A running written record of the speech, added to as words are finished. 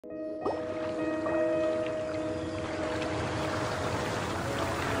We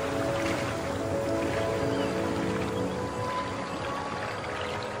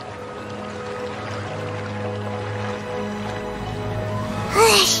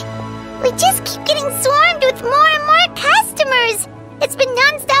just keep getting swarmed with more and more customers. It's been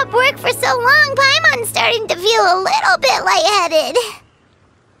non-stop work for so long, Paimon's starting to feel a little bit lightheaded.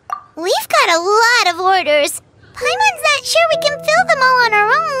 We've got a lot of orders. Paimon's not sure we can fill them all on our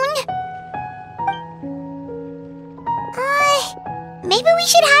own. Maybe we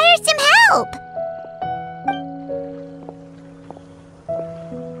should hire some help.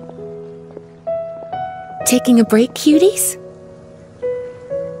 Taking a break, cuties?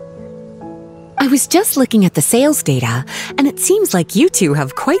 I was just looking at the sales data, and it seems like you two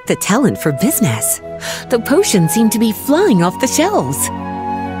have quite the talent for business. The potions seem to be flying off the shelves.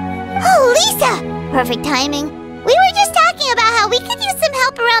 Oh, Lisa! Perfect timing. We were just talking about how we could use some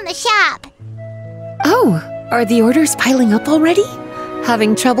help around the shop. Oh, are the orders piling up already?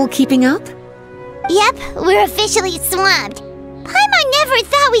 Having trouble keeping up? Yep, we're officially swamped. Paimon never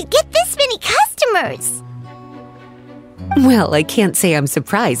thought we'd get this many customers. Well, I can't say I'm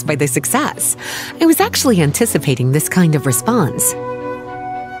surprised by the success. I was actually anticipating this kind of response.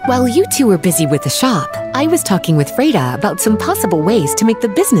 While you two were busy with the shop, I was talking with Freda about some possible ways to make the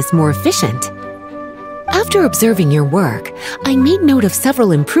business more efficient. After observing your work, I made note of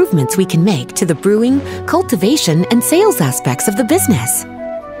several improvements we can make to the brewing, cultivation, and sales aspects of the business.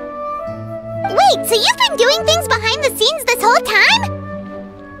 Wait, so you've been doing things behind the scenes this whole time?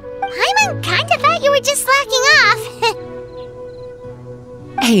 Paimon kinda thought you were just slacking off.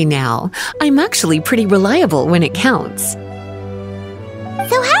 Hey now, I'm actually pretty reliable when it counts.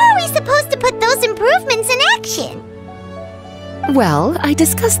 So how are we supposed to put those improvements in action? Well, I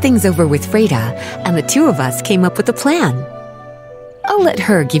discussed things over with Freda, and the two of us came up with a plan. I'll let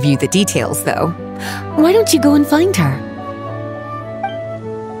her give you the details, though. Why don't you go and find her?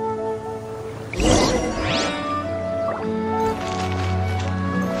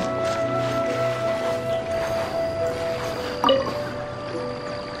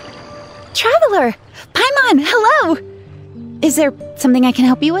 Traveler! Paimon, hello! Is there something I can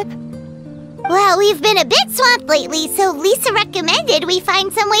help you with? Well, we've been a bit swamped lately, so Lisa recommended we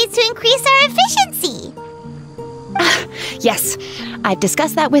find some ways to increase our efficiency. Yes, I've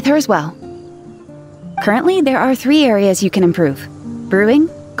discussed that with her as well. Currently, there are 3 areas you can improve: brewing,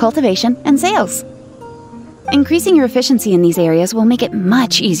 cultivation, and sales. Increasing your efficiency in these areas will make it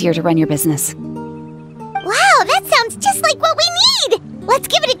much easier to run your business. Wow, that sounds just like what we need! Let's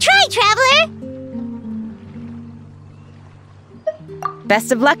give it a try, Traveler!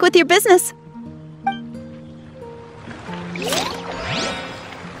 Best of luck with your business! Yeah!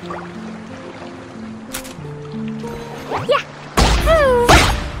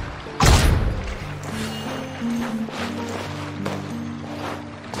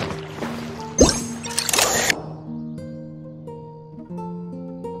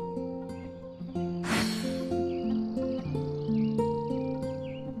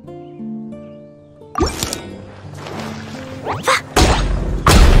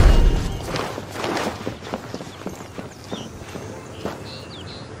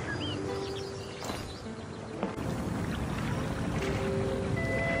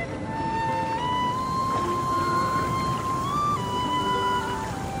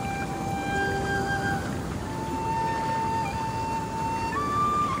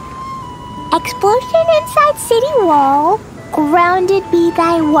 Explosion inside city wall, grounded be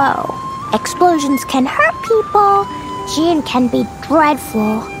thy woe. Explosions can hurt people, Jin can be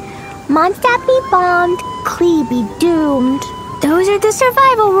dreadful. Mondstadt be bombed, Klee be doomed. Those are the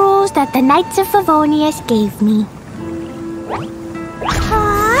survival rules that the Knights of Favonius gave me.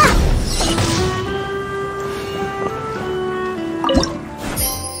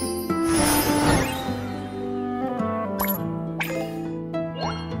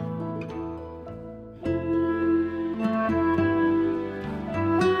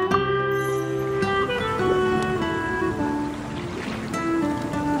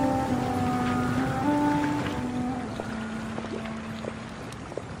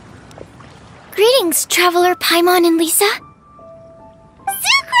 Greetings, Traveler Paimon and Lisa.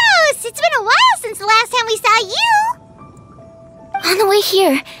 Sucrose! It's been a while since the last time we saw you! On the way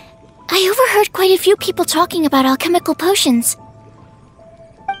here, I overheard quite a few people talking about alchemical potions.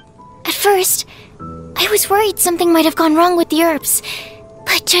 At first, I was worried something might have gone wrong with the herbs,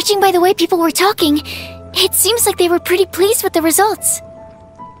 but judging by the way people were talking, it seems like they were pretty pleased with the results.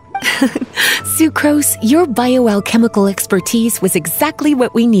 Sucrose, your bioalchemical expertise was exactly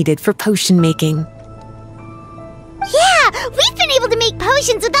what we needed for potion making. Yeah, Yeah! We've been able to make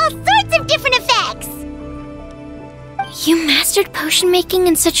potions with all sorts of different effects! You mastered potion making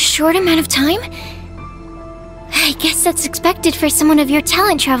in such a short amount of time? I guess that's expected for someone of your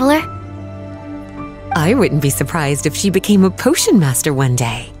talent, Traveler. I wouldn't be surprised if she became a potion master one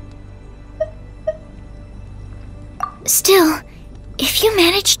day. Still, if you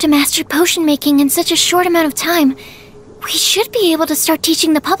managed to master potion making in such a short amount of time, we should be able to start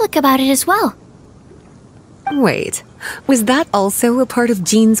teaching the public about it as well. Wait, was that also a part of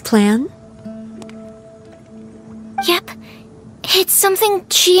Jean's plan? Yep. It's something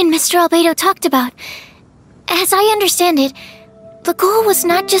she and Mr. Albedo talked about. As I understand it, the goal was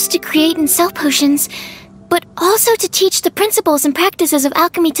not just to create and sell potions, but also to teach the principles and practices of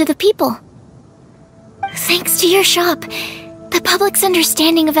alchemy to the people. Thanks to your shop, the public's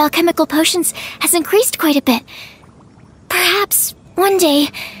understanding of alchemical potions has increased quite a bit. Perhaps, one day,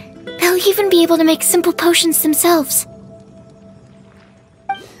 they'll even be able to make simple potions themselves.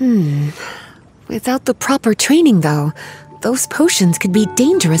 Without the proper training, though, those potions could be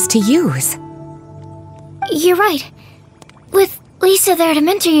dangerous to use. You're right. With Lisa there to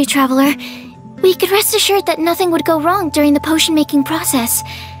mentor you, Traveler, we could rest assured that nothing would go wrong during the potion-making process.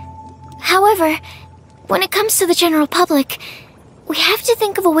 However, when it comes to the general public, we have to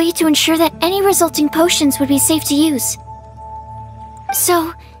think of a way to ensure that any resulting potions would be safe to use.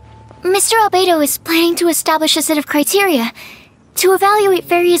 So, Mr. Albedo is planning to establish a set of criteria to evaluate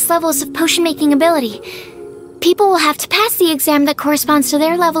various levels of potion-making ability. People will have to pass the exam that corresponds to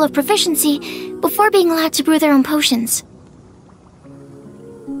their level of proficiency before being allowed to brew their own potions.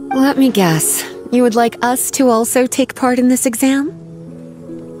 Let me guess, you would like us to also take part in this exam?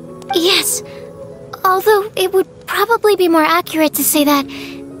 Yes, although it would probably be more accurate to say that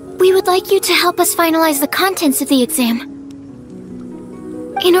we would like you to help us finalize the contents of the exam.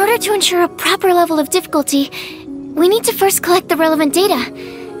 In order to ensure a proper level of difficulty, we need to first collect the relevant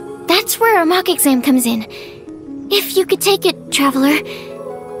data. That's where our mock exam comes in. If you could take it, Traveler,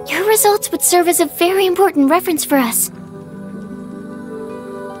 your results would serve as a very important reference for us.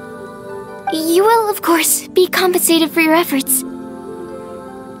 You will, of course, be compensated for your efforts.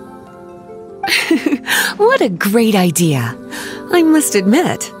 What a great idea! I must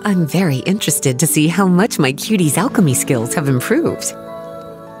admit, I'm very interested to see how much my cutie's alchemy skills have improved.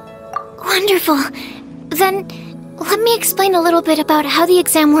 Wonderful. Then, let me explain a little bit about how the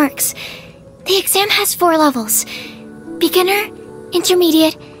exam works. The exam has 4 levels: beginner,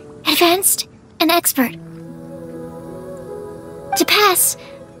 intermediate, advanced, and expert. To pass,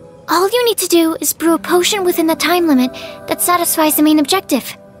 all you need to do is brew a potion within the time limit that satisfies the main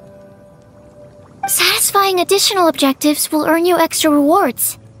objective. Satisfying additional objectives will earn you extra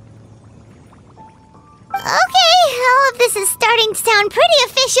rewards. Okay, all of this is starting to sound pretty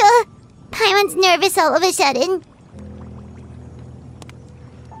official. Paimon's nervous all of a sudden.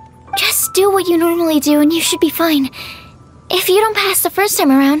 Just do what you normally do and you should be fine. If you don't pass the first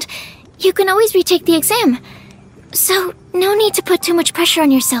time around, you can always retake the exam. So, no need to put too much pressure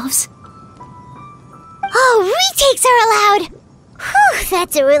on yourselves. Oh, retakes are allowed! Whew,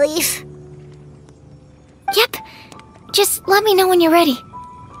 that's a relief. Yep. Just let me know when you're ready.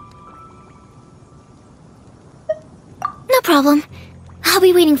 No problem. I'll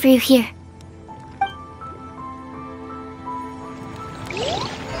be waiting for you here.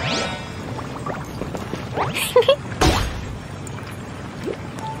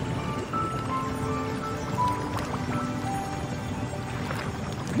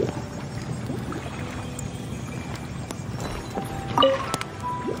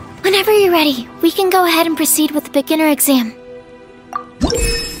 Whenever you're ready, we can go ahead and proceed with the beginner exam.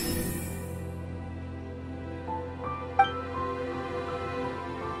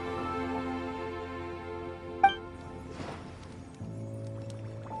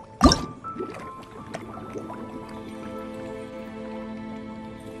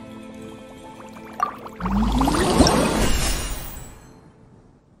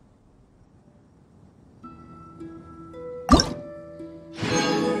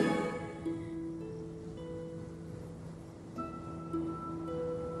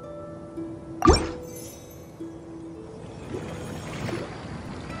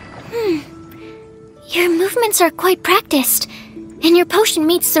 Your movements are quite practiced, and your potion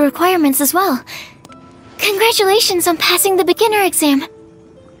meets the requirements as well. Congratulations on passing the beginner exam.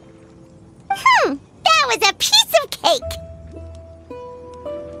 That was a piece of cake!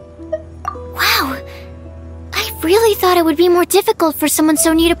 Wow. I really thought it would be more difficult for someone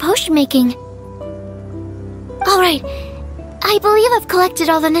so new to potion making. Alright, I believe I've collected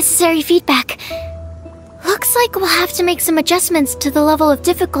all the necessary feedback. Looks like we'll have to make some adjustments to the level of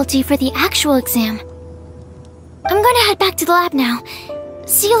difficulty for the actual exam. I'm gonna head back to the lab now.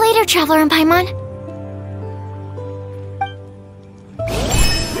 See you later, Traveler and Paimon.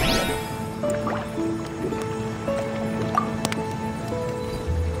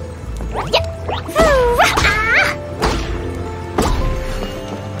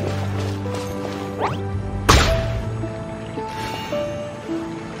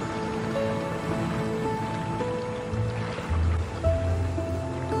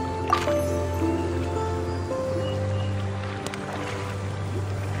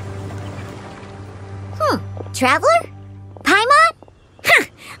 Traveler? Paimon? Huh,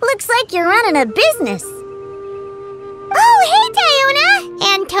 looks like you're running a business. Oh, hey,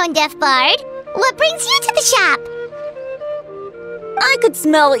 Diona! And Tone-Deaf Bard. What brings you to the shop? I could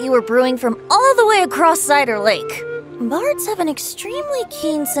smell what you were brewing from all the way across Cider Lake. Bards have an extremely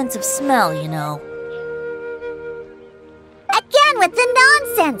keen sense of smell, you know. Again with the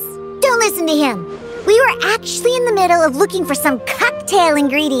nonsense! Don't listen to him. We were actually in the middle of looking for some cocktail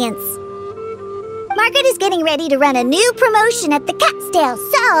ingredients. Margaret is getting ready to run a new promotion at the Catstail,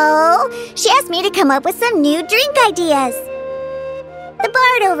 so she asked me to come up with some new drink ideas. The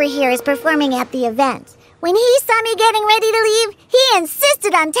bard over here is performing at the event. When he saw me getting ready to leave, he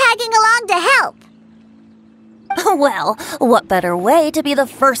insisted on tagging along to help. Well, what better way to be the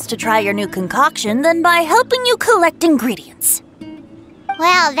first to try your new concoction than by helping you collect ingredients?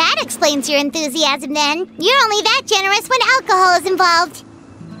 Well, that explains your enthusiasm then. You're only that generous when alcohol is involved.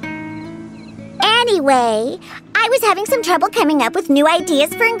 Anyway, I was having some trouble coming up with new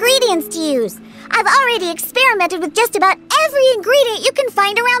ideas for ingredients to use. I've already experimented with just about every ingredient you can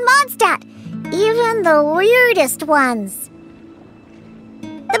find around Mondstadt, even the weirdest ones.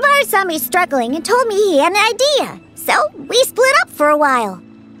 The bar saw me struggling and told me he had an idea, so we split up for a while.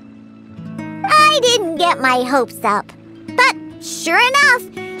 I didn't get my hopes up, but sure enough,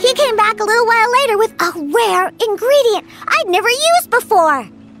 he came back a little while later with a rare ingredient I'd never used before.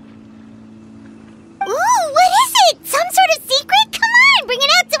 Ooh, what is it? Some sort of secret? Come on, bring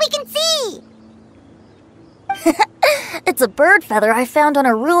it out so we can see! It's a bird feather I found on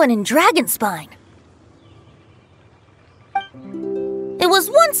a ruin in Dragonspine. It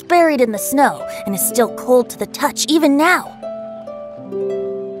was once buried in the snow and is still cold to the touch even now.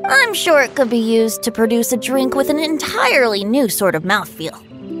 I'm sure it could be used to produce a drink with an entirely new sort of mouthfeel.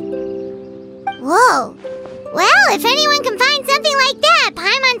 Whoa! Well, if anyone can find something like that,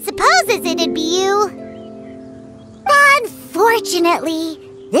 Paimon supposes it'd be you. Unfortunately,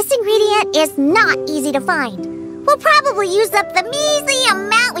 this ingredient is not easy to find. We'll probably use up the measly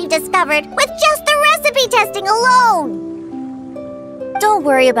amount we've discovered with just the recipe testing alone. Don't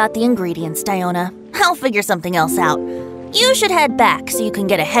worry about the ingredients, Diona. I'll figure something else out. You should head back so you can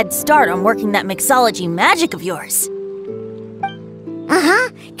get a head start on working that mixology magic of yours.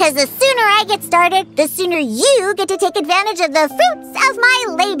 Because the sooner I get started, the sooner you get to take advantage of the fruits of my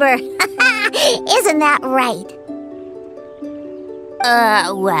labor. Isn't that right?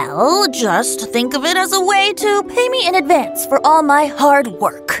 Well, just think of it as a way to pay me in advance for all my hard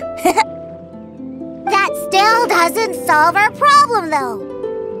work. That still doesn't solve our problem, though.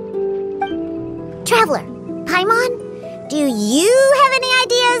 Traveler, Paimon, do you have any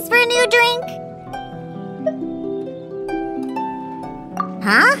ideas for a new drink?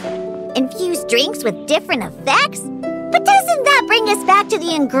 Huh? Infused drinks with different effects? But doesn't that bring us back to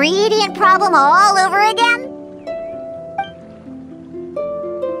the ingredient problem all over again?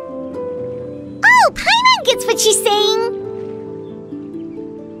 Oh, Paimon gets what she's saying.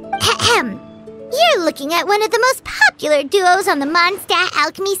 Ahem. You're looking at one of the most popular duos on the Mondstadt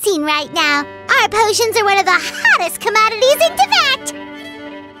alchemy scene right now. Our potions are one of the hottest commodities in Tibet.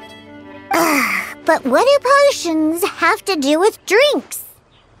 But what do potions have to do with drinks?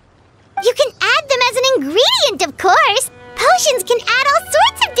 You can add them as an ingredient, of course. Potions can add all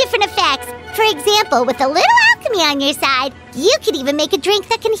sorts of different effects. For example, with a little alchemy on your side, you could even make a drink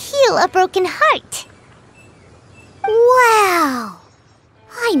that can heal a broken heart. Wow!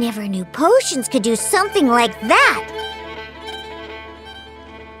 I never knew potions could do something like that.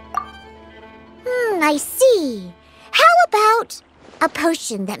 I see. How about a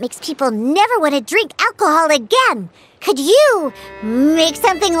potion that makes people never want to drink alcohol again? Could you make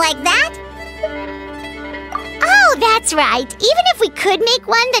something like that? Oh, that's right. Even if we could make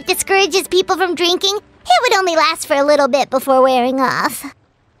one that discourages people from drinking, it would only last for a little bit before wearing off.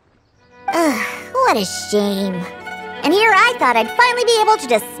 Ugh, what a shame. And here I thought I'd finally be able to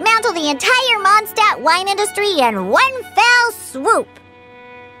dismantle the entire Mondstadt wine industry in one fell swoop.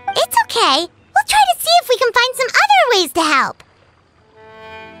 It's okay. We'll try to see if we can find some other ways to help.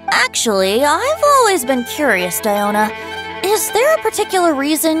 Actually, I've always been curious, Diona. Is there a particular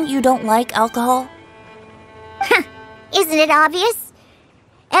reason you don't like alcohol? Isn't it obvious?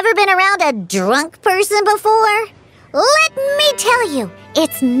 Ever been around a drunk person before? Let me tell you,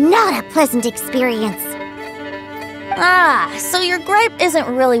 it's not a pleasant experience. Ah, so your gripe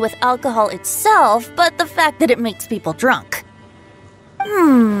isn't really with alcohol itself, but the fact that it makes people drunk.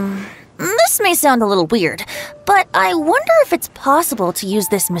 This may sound a little weird, but I wonder if it's possible to use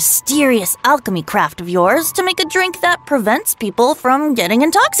this mysterious alchemy craft of yours to make a drink that prevents people from getting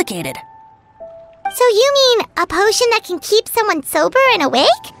intoxicated. So you mean a potion that can keep someone sober and awake?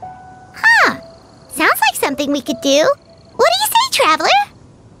 Huh. Sounds like something we could do. What do you say, Traveler?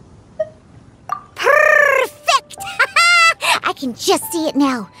 Perfect! I can just see it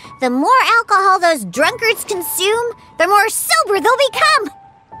now. The more alcohol those drunkards consume, the more sober they'll become.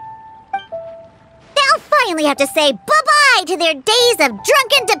 They'll finally have to say bye-bye to their days of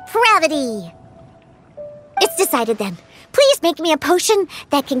drunken depravity. It's decided then. Please make me a potion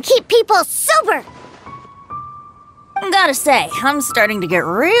that can keep people sober. Gotta say, I'm starting to get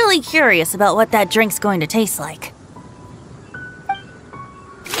really curious about what that drink's going to taste like.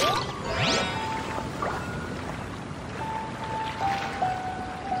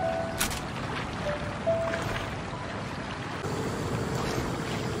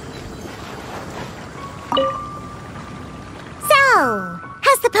 So,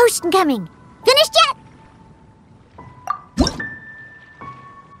 how's the potion coming? Finished yet?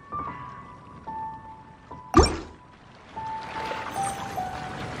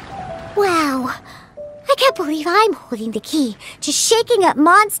 Wow, I can't believe I'm holding the key to shaking up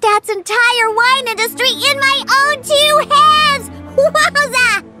Mondstadt's entire wine industry in my own 2 hands!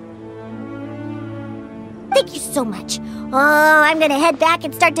 Wowza! Thank you so much. Oh, I'm gonna head back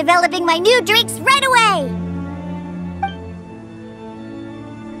and start developing my new drinks right away!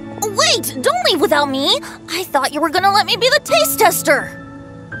 Wait, don't leave without me! I thought you were gonna let me be the taste tester!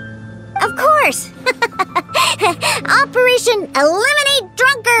 Of course! Operation Eliminate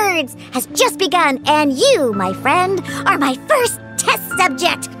Drunkards has just begun, and you, my friend, are my first test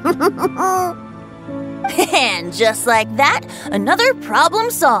subject! And just like that, another problem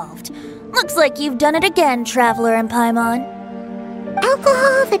solved. Looks like you've done it again, Traveler and Paimon.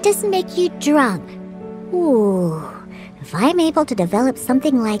 Alcohol that doesn't make you drunk. Ooh, if I'm able to develop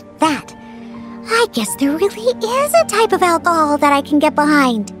something like that, I guess there really is a type of alcohol that I can get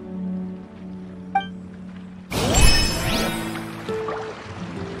behind.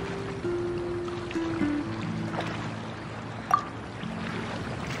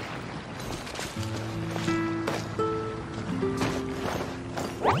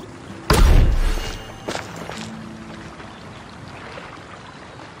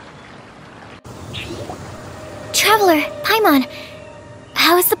 Traveler, Paimon,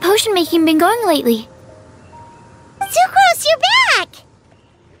 how has the potion making been going lately? Sucrose, you're back!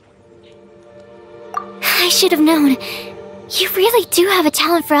 I should have known. You really do have a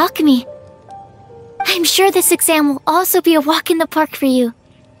talent for alchemy. I'm sure this exam will also be a walk in the park for you.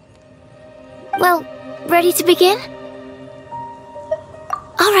 Well, ready to begin?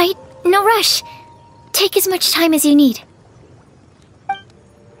 Alright, no rush. Take as much time as you need.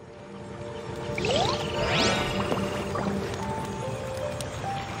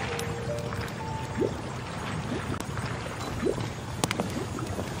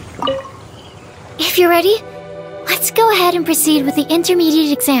 If you're ready, let's go ahead and proceed with the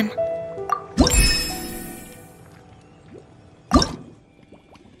intermediate exam.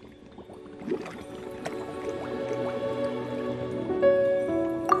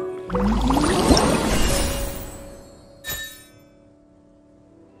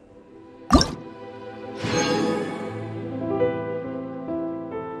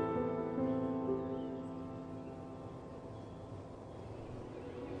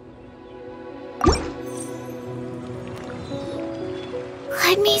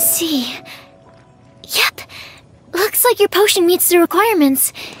 Let me see. Yep. Looks like your potion meets the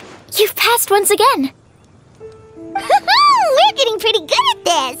requirements. You've passed once again. We're getting pretty good at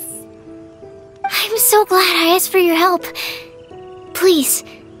this! I'm so glad I asked for your help. Please,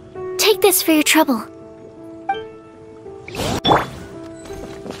 take this for your trouble.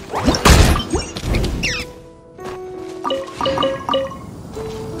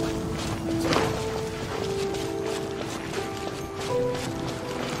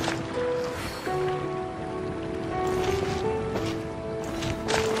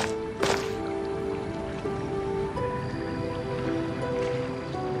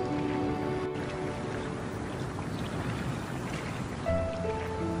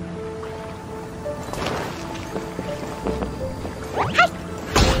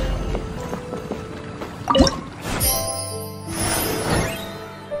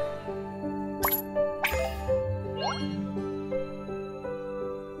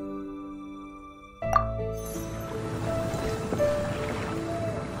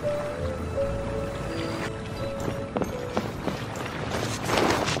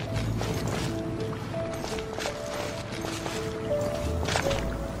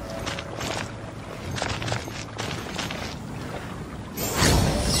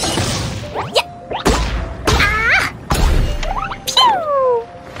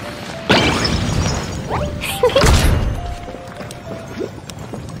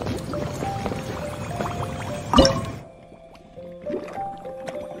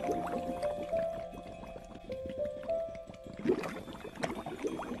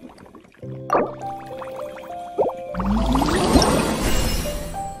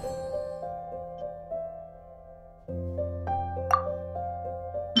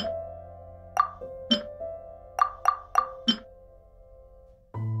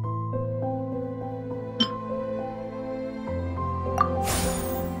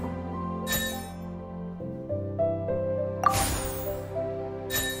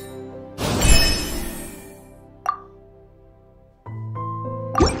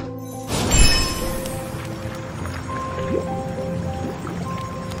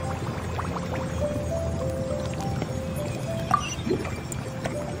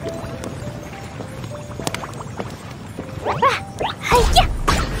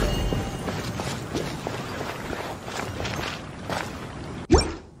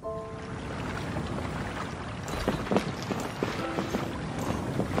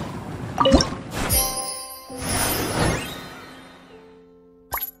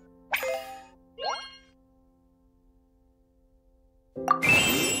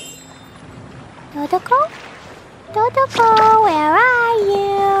 Dodoko? Dodoko, where are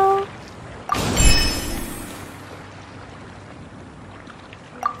you?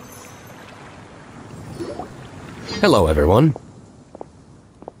 Hello, everyone.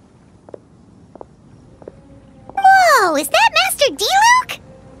 Whoa, is that Master Diluc?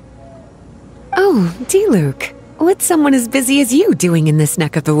 Oh, Diluc. What's someone as busy as you doing in this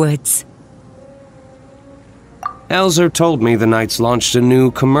neck of the woods? Elzer told me the Knights launched a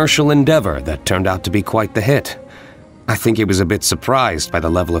new commercial endeavor that turned out to be quite the hit. I think he was a bit surprised by the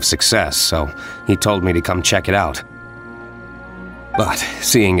level of success, so he told me to come check it out. But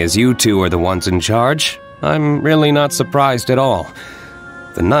seeing as you two are the ones in charge, I'm really not surprised at all.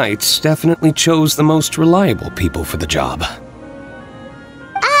 The Knights definitely chose the most reliable people for the job.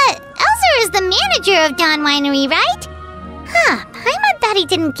 Elzer is the manager of Dawn Winery, right? Huh, Paimon thought he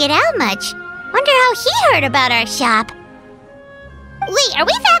didn't get out much. Wonder how he heard about our shop. Wait, are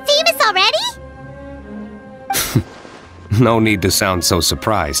we that famous already? No need to sound so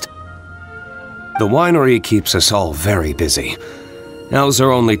surprised. The winery keeps us all very busy.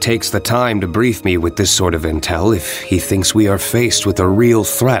 Elzer only takes the time to brief me with this sort of intel if he thinks we are faced with a real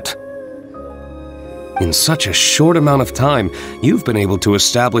threat. In such a short amount of time, you've been able to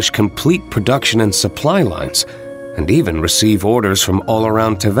establish complete production and supply lines, and even receive orders from all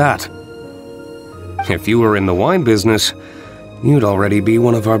around Tevat. If you were in the wine business, you'd already be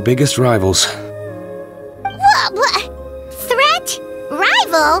one of our biggest rivals. What? Threat?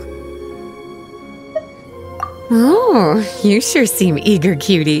 Rival? Oh, you sure seem eager,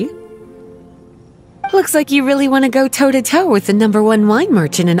 cutie. Looks like you really want to go toe-to-toe with the #1 wine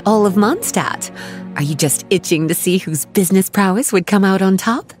merchant in all of Mondstadt. Are you just itching to see whose business prowess would come out on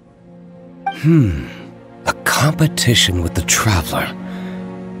top? A competition with the Traveler.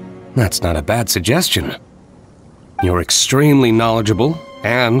 That's not a bad suggestion. You're extremely knowledgeable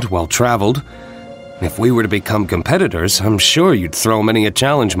and well-traveled. If we were to become competitors, I'm sure you'd throw many a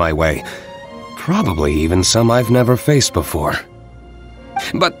challenge my way. Probably even some I've never faced before.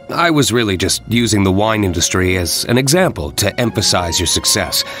 But I was really just using the wine industry as an example to emphasize your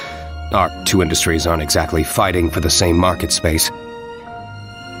success. Our two industries aren't exactly fighting for the same market space.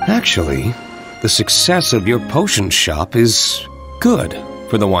 Actually, the success of your potion shop is good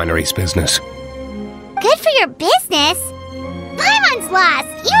for the winery's business. Good for your business? Paimon's lost!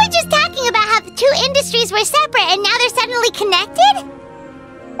 You were just talking about how the two industries were separate and now they're suddenly connected?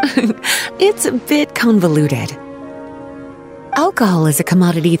 It's a bit convoluted. Alcohol is a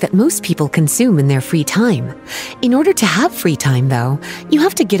commodity that most people consume in their free time. In order to have free time, though, you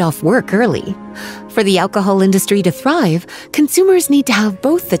have to get off work early. For the alcohol industry to thrive, consumers need to have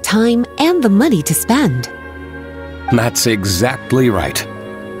both the time and the money to spend. That's exactly right.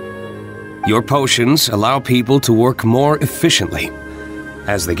 Your potions allow people to work more efficiently.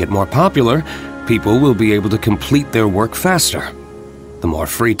 As they get more popular, people will be able to complete their work faster. The more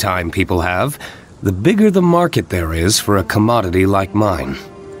free time people have, the bigger the market there is for a commodity like mine.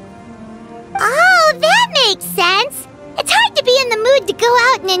 Oh, that makes sense! It's hard to be in the mood to go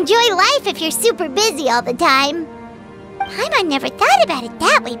out and enjoy life if you're super busy all the time. Paimon never thought about it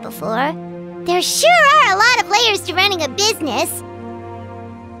that way before. There sure are a lot of layers to running a business.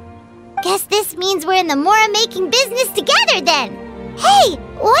 Guess this means we're in the Mora-making business together then! Hey,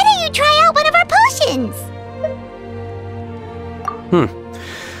 why don't you try out one of our potions?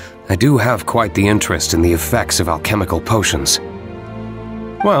 I do have quite the interest in the effects of alchemical potions.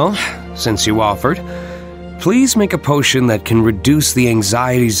 Well, since you offered, please make a potion that can reduce the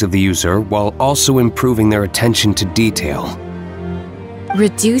anxieties of the user while also improving their attention to detail.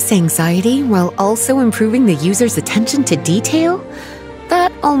 Reduce anxiety while also improving the user's attention to detail?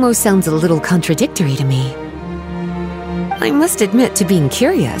 That almost sounds a little contradictory to me. I must admit to being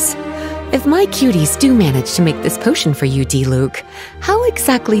curious. If my cuties do manage to make this potion for you, Diluc, how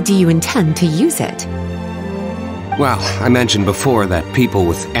exactly do you intend to use it? Well, I mentioned before that people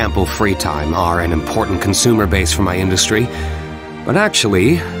with ample free time are an important consumer base for my industry. But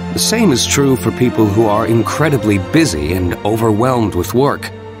actually, the same is true for people who are incredibly busy and overwhelmed with work.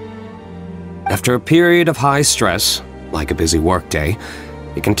 After a period of high stress, like a busy workday,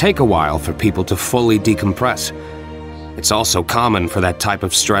 it can take a while for people to fully decompress. It's also common for that type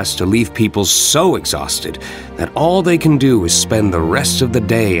of stress to leave people so exhausted that all they can do is spend the rest of the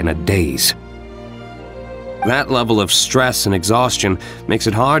day in a daze. That level of stress and exhaustion makes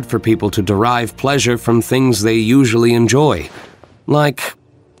it hard for people to derive pleasure from things they usually enjoy, like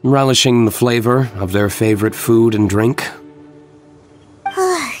relishing the flavor of their favorite food and drink.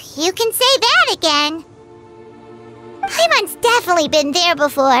 You can say that again. Paimon's definitely been there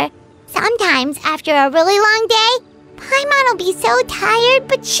before. Sometimes, after a really long day, Paimon will be so tired,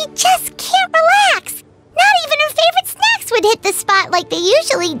 but she just can't relax. Not even her favorite snacks would hit the spot like they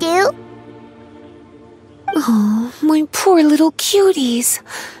usually do. Oh, my poor little cuties.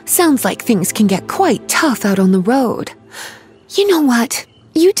 Sounds like things can get quite tough out on the road. You know what?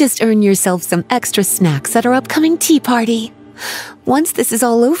 You just earn yourself some extra snacks at our upcoming tea party. Once this is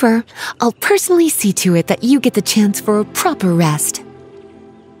all over, I'll personally see to it that you get the chance for a proper rest.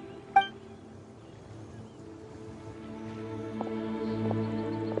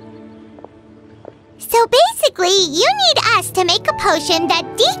 So basically, you need us to make a potion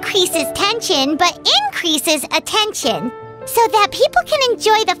that decreases tension but increases attention, so that people can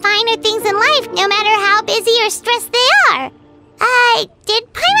enjoy the finer things in life no matter how busy or stressed they are.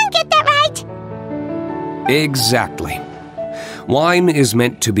 Did Paimon get that right? Exactly. Wine is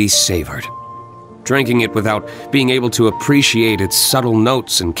meant to be savored. Drinking it without being able to appreciate its subtle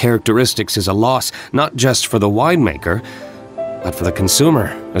notes and characteristics is a loss not just for the winemaker, but for the consumer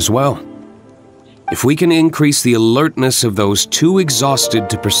as well. If we can increase the alertness of those too exhausted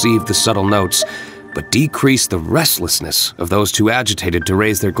to perceive the subtle notes, but decrease the restlessness of those too agitated to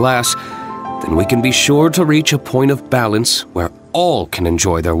raise their glass, then we can be sure to reach a point of balance where all can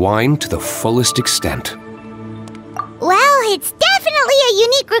enjoy their wine to the fullest extent. Well, it's definitely a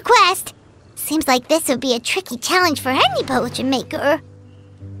unique request. Seems like this would be a tricky challenge for any potion maker.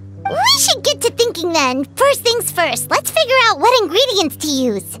 We should get to thinking then. First things first, let's figure out what ingredients to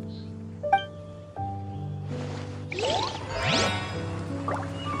use.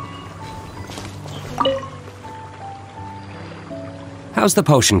 How's the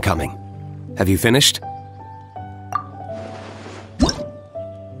potion coming? Have you finished?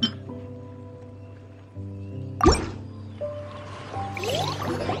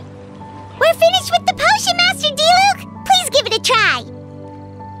 We're finished with the potion, Master Diluc! Please give it a try!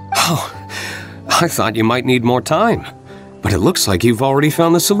 Oh, I thought you might need more time. But it looks like you've already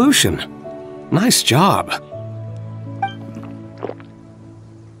found the solution. Nice job.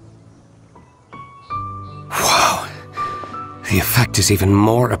 Wow. The effect is even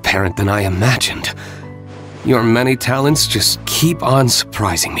more apparent than I imagined. Your many talents just keep on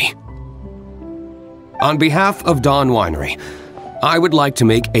surprising me. On behalf of Dawn Winery, I would like to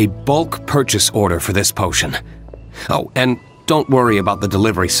make a bulk purchase order for this potion. Oh, and don't worry about the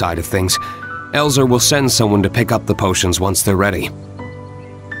delivery side of things. Elzer will send someone to pick up the potions once they're ready.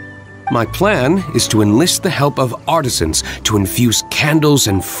 My plan is to enlist the help of artisans to infuse candles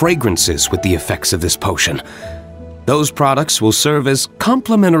and fragrances with the effects of this potion. Those products will serve as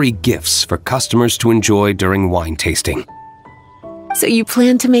complimentary gifts for customers to enjoy during wine tasting. So you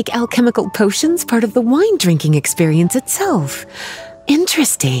plan to make alchemical potions part of the wine drinking experience itself.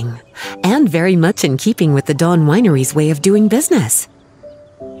 Interesting. And very much in keeping with the Dawn Winery's way of doing business.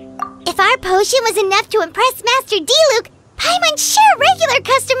 If our potion was enough to impress Master Diluc, Paimon's sure regular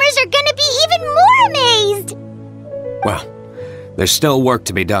customers are gonna be even more amazed! Well, there's still work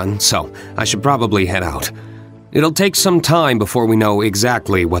to be done, so I should probably head out. It'll take some time before we know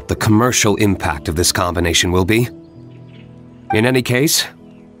exactly what the commercial impact of this combination will be. In any case,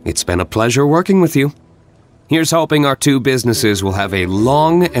 it's been a pleasure working with you. Here's hoping our two businesses will have a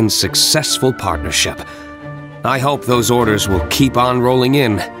long and successful partnership. I hope those orders will keep on rolling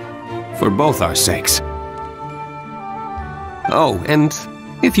in, for both our sakes. Oh, and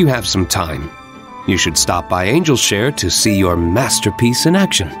if you have some time, you should stop by Angel's Share to see your masterpiece in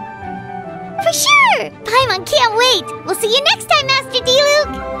action. For sure! Paimon can't wait! We'll see you next time, Master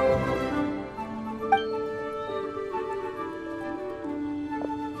Diluc!